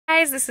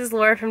guys, this is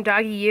Laura from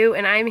Doggy U,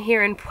 and I'm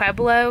here in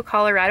Pueblo,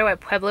 Colorado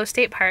at Pueblo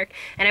State Park,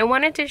 and I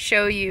wanted to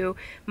show you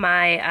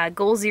my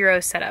Goal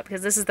Zero setup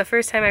because this is the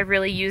first time I've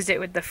really used it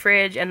with the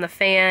fridge and the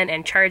fan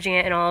and charging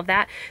it and all of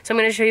that. So I'm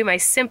going to show you my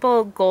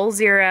simple Goal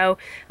Zero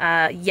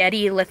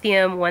Yeti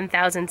Lithium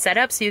 1000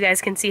 setup so you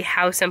guys can see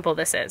how simple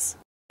this is.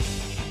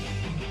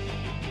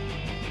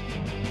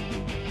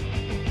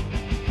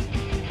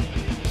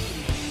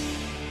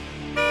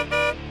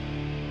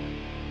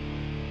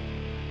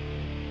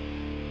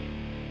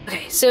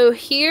 Okay, so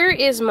here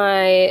is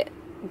my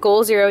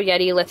Goal Zero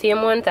Yeti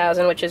Lithium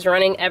 1000, which is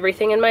running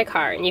everything in my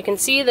car. And you can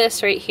see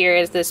this right here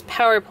is this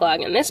power plug.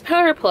 And this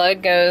power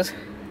plug goes,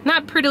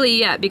 not prettily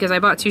yet because I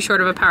bought too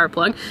short of a power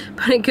plug,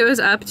 but it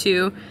goes up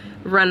to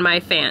run my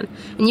fan.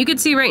 And you can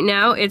see right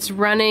now it's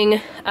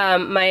running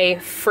my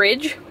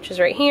fridge, which is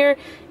right here,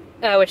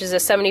 which is a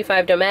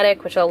 75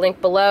 Dometic, which I'll link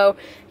below,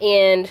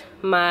 and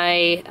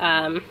my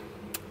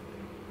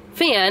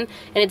fan,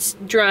 and it's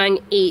drawing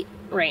 8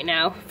 right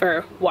now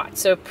for watts,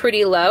 so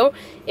pretty low.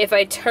 If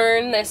I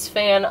turn this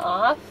fan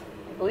off,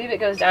 I believe it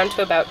goes down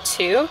to about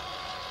 2.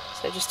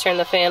 So just turn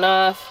the fan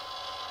off.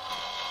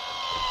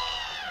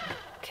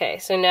 Okay,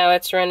 so now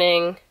it's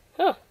running,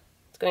 oh,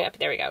 it's going up,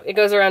 there we go. It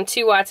goes around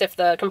 2 watts if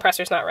the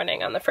compressor's not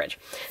running on the fridge.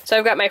 So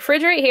I've got my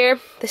fridge right here.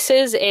 This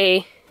is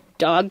a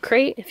dog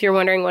crate, if you're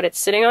wondering what it's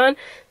sitting on.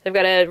 I've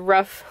got a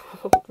rough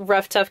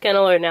tough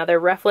kennel, or now they're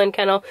Roughlin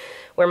kennel,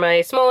 where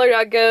my smaller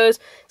dog goes.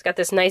 It's got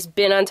this nice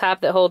bin on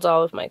top that holds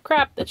all of my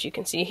crap that you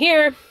can see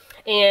here,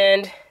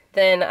 and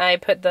then I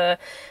put the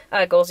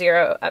Goal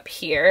Zero up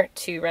here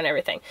to run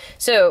everything.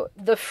 So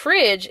the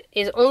fridge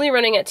is only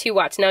running at 2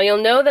 watts. Now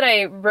you'll know that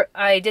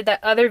I did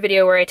that other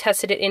video where I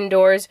tested it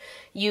indoors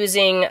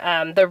using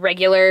the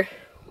regular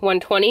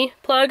 120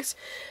 plugs.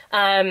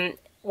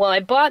 Well,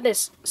 I bought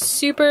this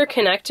super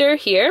connector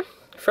here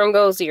from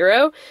Goal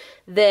Zero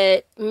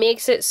that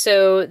makes it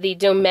so the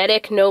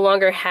Dometic no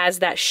longer has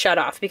that shut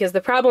off, because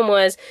the problem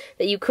was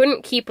that you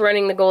couldn't keep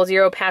running the Goal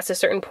Zero past a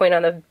certain point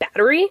on the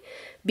battery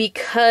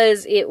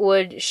because it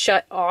would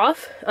shut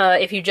off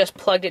if you just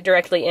plugged it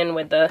directly in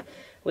with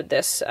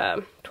this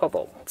 12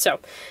 volt.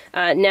 So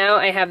now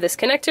I have this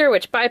connector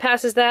which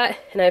bypasses that,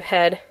 and I've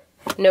had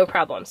no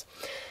problems.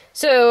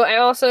 So I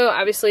also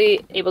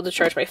obviously able to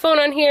charge my phone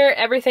on here.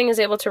 Everything is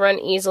able to run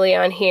easily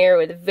on here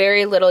with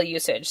very little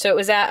usage. So it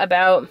was at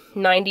about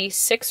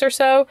 96 or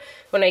so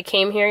when I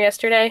came here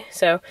yesterday.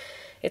 So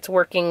it's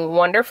working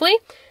wonderfully.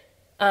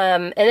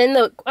 And then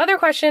the other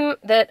question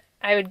that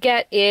I would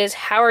get is,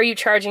 how are you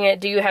charging it?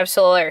 Do you have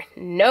solar?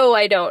 No,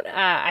 I don't.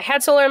 I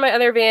had solar in my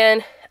other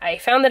van. I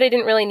found that I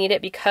didn't really need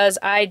it because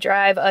I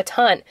drive a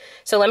ton.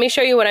 So let me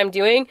show you what I'm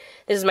doing.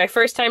 This is my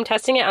first time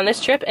testing it on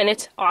this trip, and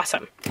it's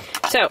awesome.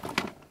 So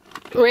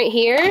right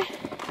here,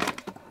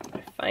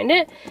 find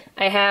it,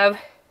 I have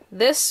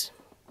this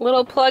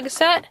little plug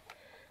set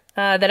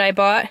that I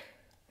bought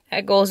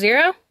at Goal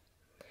Zero,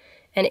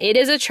 and it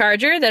is a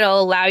charger that'll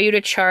allow you to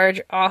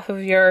charge off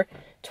of your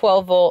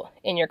 12 volt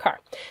in your car.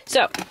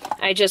 So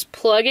I just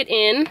plug it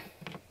in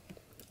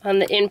on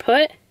the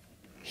input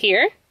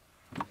here,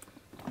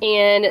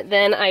 and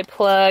then I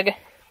plug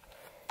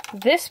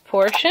this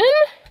portion,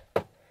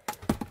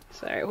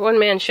 sorry,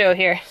 one-man show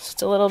here,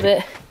 just a little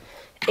bit,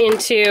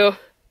 into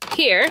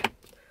here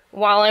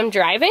while I'm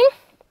driving,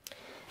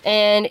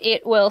 and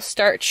it will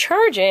start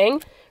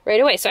charging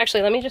right away. So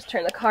actually, let me just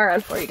turn the car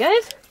on for you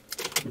guys.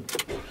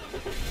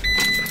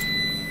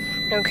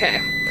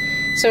 Okay,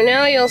 so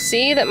now you'll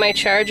see that my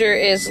charger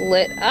is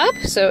lit up,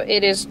 so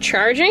it is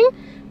charging.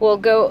 We'll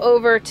go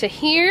over to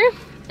here,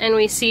 and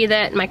we see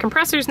that my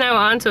compressor's now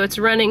on, so it's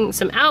running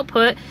some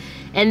output.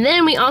 And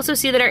then we also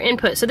see that our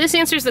input. So this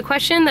answers the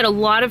question that a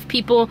lot of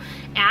people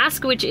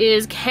ask, which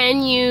is,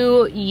 can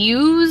you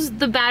use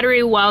the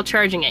battery while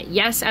charging it?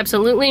 Yes,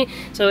 absolutely.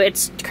 So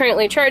it's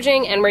currently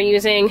charging, and we're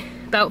using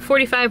about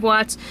 45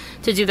 watts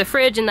to do the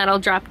fridge, and that'll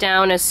drop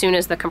down as soon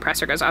as the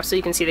compressor goes off. So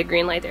you can see the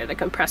green light there, the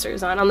compressor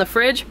is on the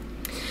fridge.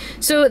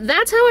 So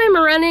that's how I'm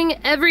running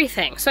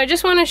everything. So I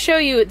just want to show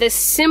you this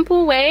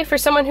simple way for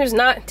someone who's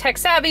not tech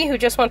savvy, who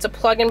just wants a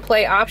plug and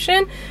play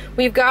option.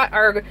 We've got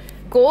our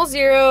Goal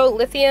Zero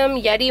Lithium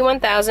Yeti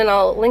 1000.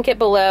 I'll link it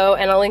below,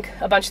 and I'll link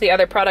a bunch of the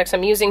other products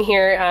I'm using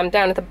here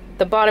down at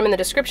the bottom in the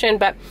description,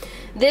 but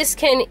this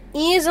can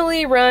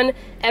easily run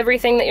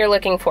everything that you're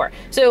looking for.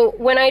 So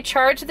when I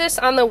charged this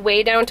on the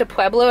way down to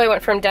Pueblo, I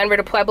went from Denver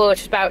to Pueblo,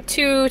 which is about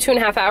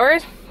 2.5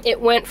 hours. It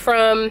went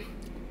from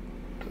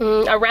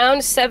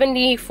around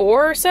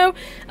 74 or so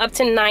up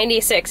to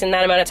 96 in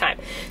that amount of time.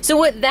 So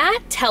what that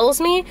tells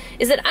me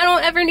is that I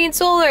don't ever need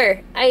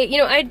solar.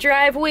 I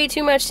drive way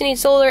too much to need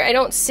solar. I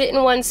don't sit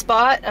in one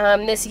spot.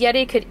 This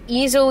Yeti could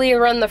easily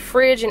run the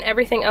fridge and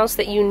everything else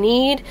that you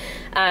need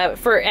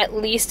for at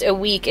least a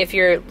week if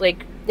you're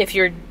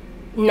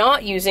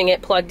not using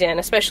it plugged in,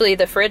 especially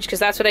the fridge, because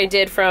that's what I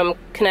did from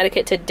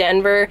Connecticut to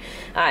Denver.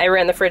 I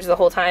ran the fridge the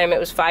whole time. It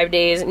was 5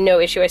 days, no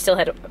issue. I still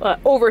had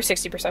over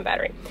 60%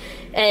 battery.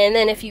 And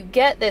then if you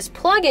get this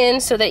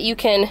plug-in so that you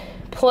can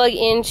plug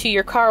into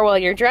your car while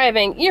you're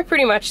driving, you're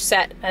pretty much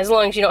set, as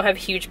long as you don't have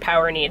huge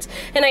power needs.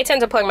 And I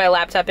tend to plug my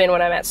laptop in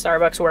when I'm at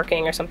Starbucks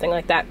working or something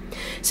like that.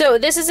 So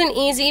this is an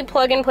easy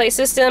plug-and-play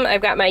system.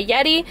 I've got my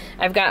Yeti,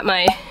 I've got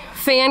my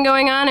fan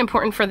going on,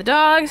 important for the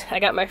dogs. I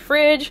got my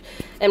fridge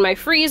and my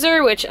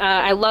freezer, which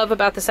I love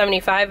about the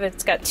 75.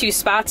 It's got 2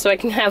 spots, so I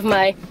can have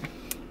my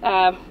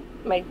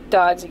my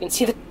dogs. You can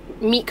see the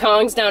meat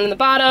kongs down in the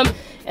bottom,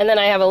 and then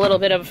I have a little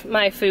bit of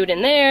my food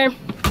in there.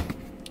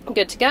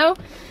 Good to go.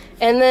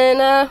 And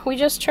then we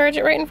just charge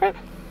it right in front.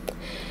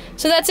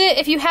 So that's it.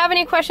 If you have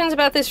any questions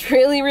about this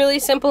really, really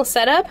simple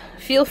setup,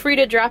 feel free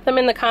to drop them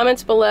in the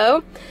comments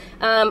below.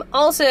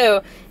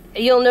 Also,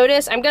 you'll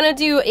notice I'm gonna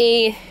do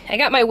I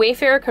got my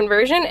Wayfarer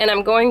conversion, and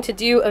I'm going to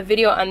do a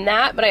video on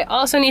that, but I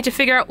also need to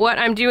figure out what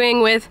I'm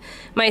doing with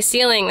my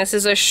ceiling. This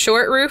is a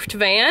short roofed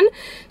van,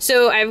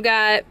 so I've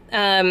got,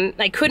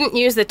 I couldn't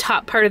use the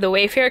top part of the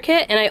Wayfarer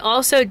kit, and I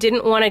also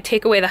didn't want to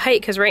take away the height,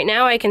 because right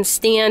now I can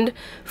stand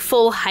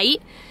full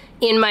height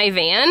in my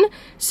van.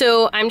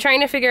 So I'm trying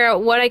to figure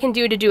out what I can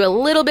do to do a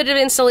little bit of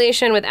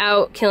installation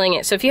without killing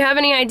it. So if you have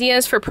any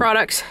ideas for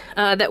products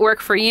that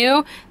work for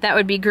you, that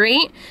would be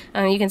great.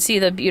 You can see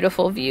the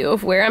beautiful view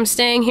of where I'm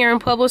staying here in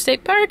Pueblo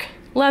State Park.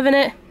 Loving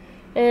it.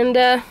 And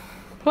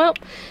well,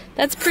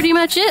 that's pretty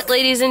much it,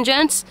 ladies and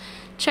gents.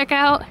 Check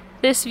out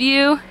this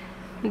view.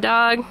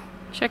 Dog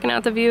checking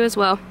out the view as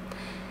well.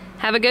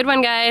 Have a good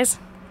one, guys.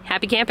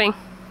 Happy camping.